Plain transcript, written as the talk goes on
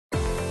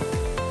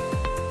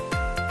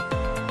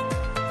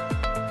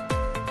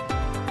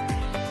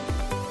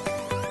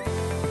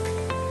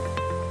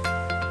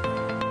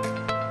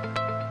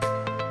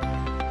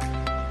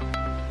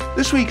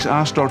This week's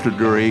Ask Dr.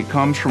 Durie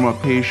comes from a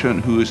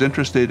patient who is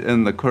interested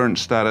in the current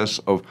status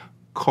of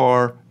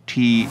CAR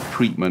T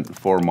treatment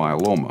for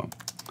myeloma.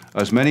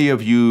 As many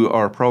of you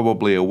are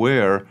probably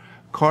aware,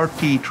 CAR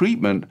T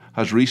treatment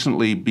has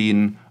recently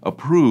been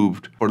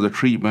approved for the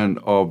treatment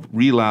of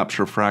relapse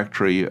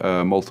refractory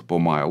multiple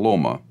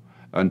myeloma,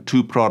 and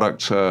 2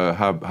 products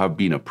have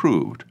been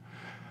approved.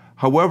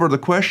 However, the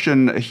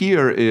question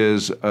here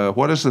is,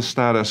 what is the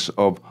status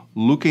of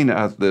looking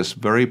at this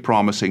very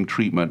promising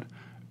treatment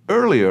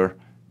earlier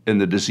in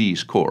the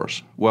disease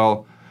course?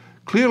 Well,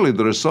 clearly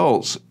the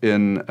results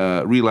in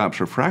relapse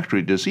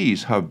refractory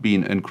disease have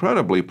been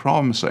incredibly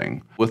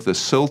promising. With the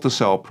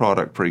cilta-cel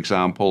product, for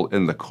example,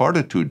 in the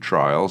CARTITUDE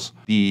trials,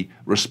 the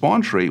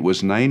response rate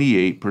was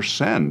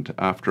 98%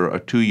 after a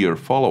 2-year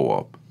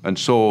follow-up. And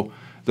so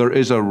there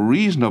is a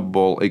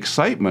reasonable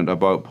excitement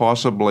about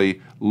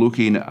possibly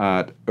looking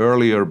at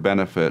earlier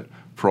benefit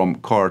from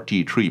CAR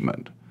T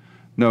treatment.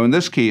 Now, in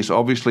this case,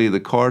 obviously the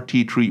CAR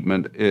T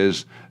treatment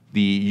is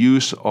the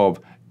use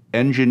of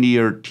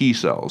engineered T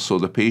cells. So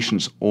the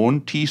patient's own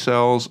T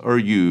cells are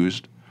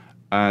used,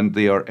 and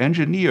they are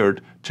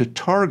engineered to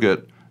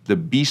target the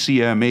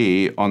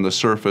BCMA on the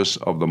surface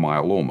of the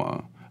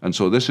myeloma. And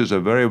so this is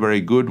a very,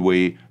 very good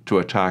way to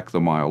attack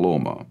the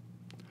myeloma.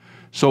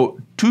 So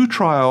 2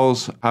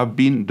 trials have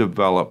been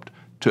developed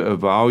to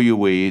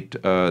evaluate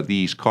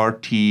these CAR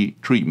T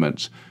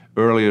treatments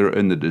earlier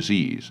in the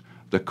disease.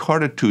 The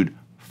CARTITUDE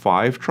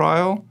 5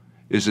 trial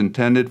is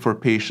intended for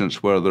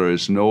patients where there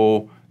is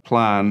no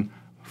plan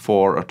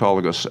for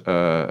autologous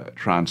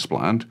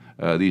transplant.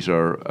 These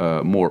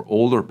are more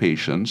older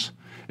patients.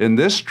 In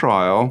this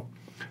trial,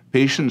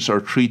 patients are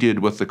treated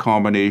with the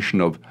combination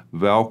of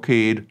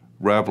Velcade,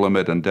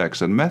 Revlimid, and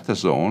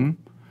dexamethasone,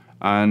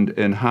 and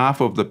in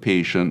half of the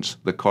patients,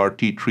 the CAR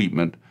T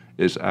treatment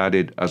is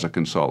added as a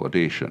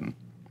consolidation.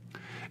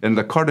 In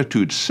the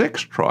CARTITUDE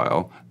 6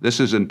 trial, this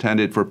is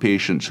intended for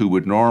patients who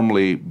would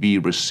normally be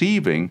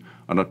receiving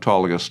an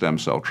autologous stem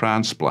cell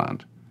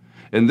transplant.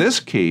 In this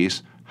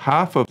case,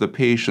 half of the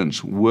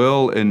patients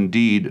will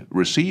indeed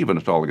receive an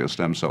autologous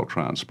stem cell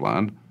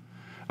transplant,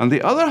 and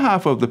the other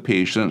half of the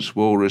patients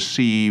will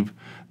receive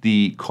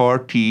the CAR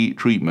T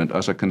treatment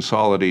as a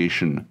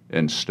consolidation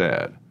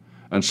instead.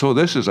 And so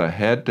this is a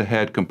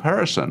head-to-head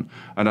comparison,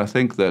 and I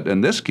think that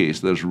in this case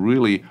there's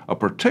really a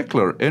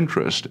particular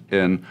interest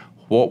in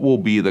what will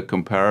be the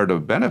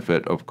comparative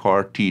benefit of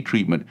CAR T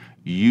treatment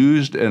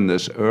used in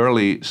this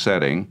early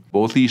setting.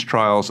 Both these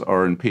trials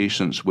are in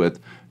patients with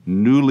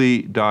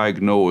newly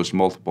diagnosed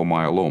multiple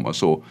myeloma.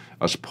 So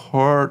as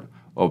part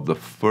of the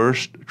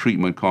first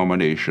treatment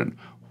combination,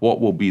 what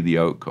will be the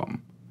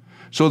outcome?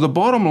 So the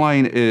bottom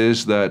line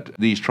is that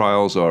these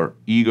trials are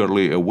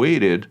eagerly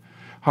awaited.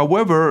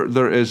 However,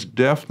 there is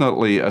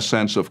definitely a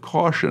sense of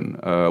caution.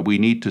 We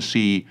need to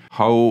see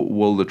how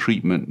will the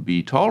treatment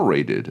be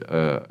tolerated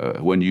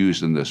when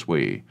used in this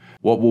way.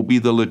 What will be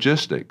the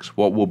logistics?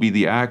 What will be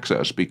the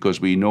access? Because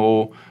we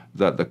know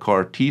that the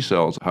CAR T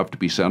cells have to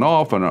be sent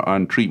off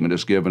and treatment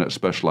is given at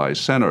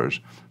specialized centers.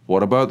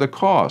 What about the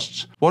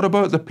costs? What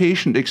about the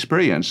patient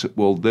experience?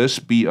 Will this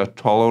be a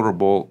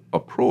tolerable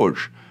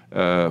approach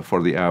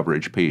for the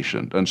average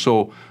patient? And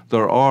so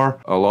there are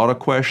a lot of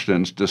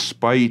questions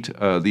despite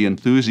the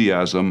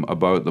enthusiasm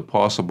about the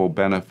possible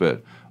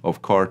benefit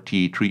of CAR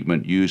T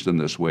treatment used in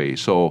this way.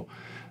 So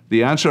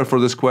the answer for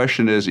this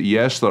question is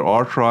yes, there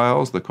are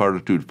trials, the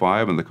CARTITUDE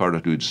 5 and the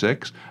CARTITUDE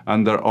 6,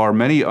 and there are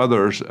many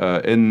others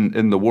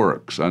in the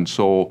works. And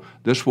so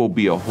this will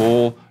be a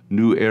whole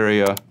new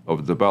area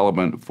of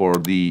development for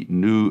the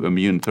new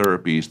immune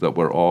therapies that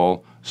we're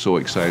all so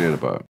excited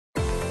about.